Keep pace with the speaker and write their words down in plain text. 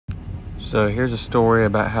So here's a story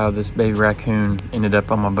about how this baby raccoon ended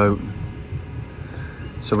up on my boat.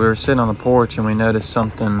 So we were sitting on the porch and we noticed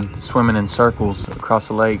something swimming in circles across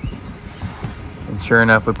the lake. And sure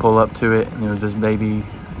enough, we pull up to it and there was this baby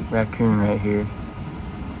raccoon right here.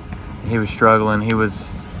 He was struggling. He was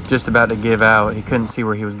just about to give out. He couldn't see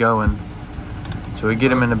where he was going. So we get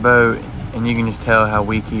him in the boat and you can just tell how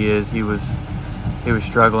weak he is. He was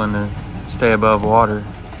struggling to stay above water.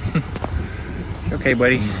 It's okay,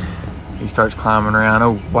 buddy. He starts climbing around.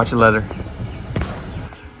 Oh, watch the leather.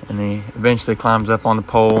 And he eventually climbs up on the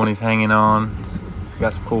pole and he's hanging on.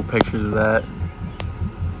 Got some cool pictures of that.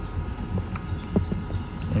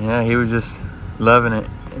 And yeah, he was just loving it.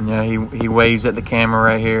 And yeah, he waves at the camera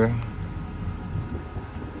right here.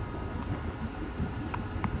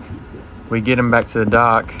 We get him back to the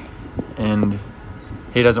dock and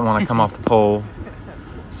he doesn't want to come off the pole.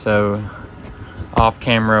 So off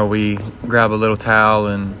camera, we grab a little towel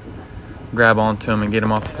and grab onto him and get him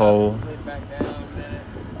off the pole.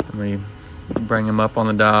 And we bring him up on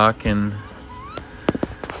the dock, and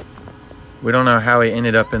we don't know how he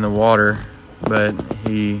ended up in the water, but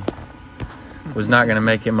he was not going to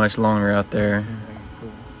make it much longer out there.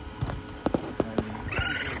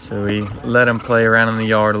 So we let him play around in the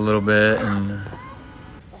yard a little bit, and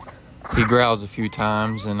he growls a few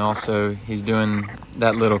times, and also he's doing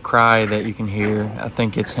that little cry that you can hear. I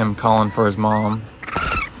think it's him calling for his mom.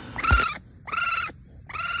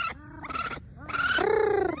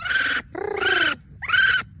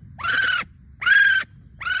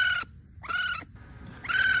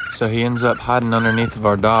 So he ends up hiding underneath of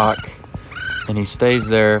our dock, and he stays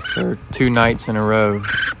there for 2 nights in a row,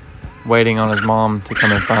 waiting on his mom to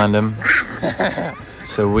come and find him.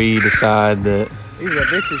 So we decide that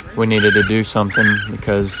we needed to do something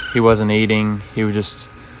because he wasn't eating. He was just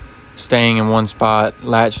staying in one spot,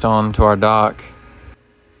 latched on to our dock.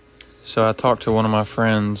 So I talked to one of my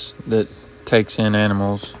friends that takes in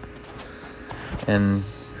animals, and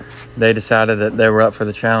they decided that they were up for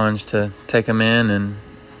the challenge to take him in and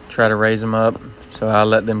try to raise him up. So I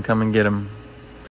let them come and get him.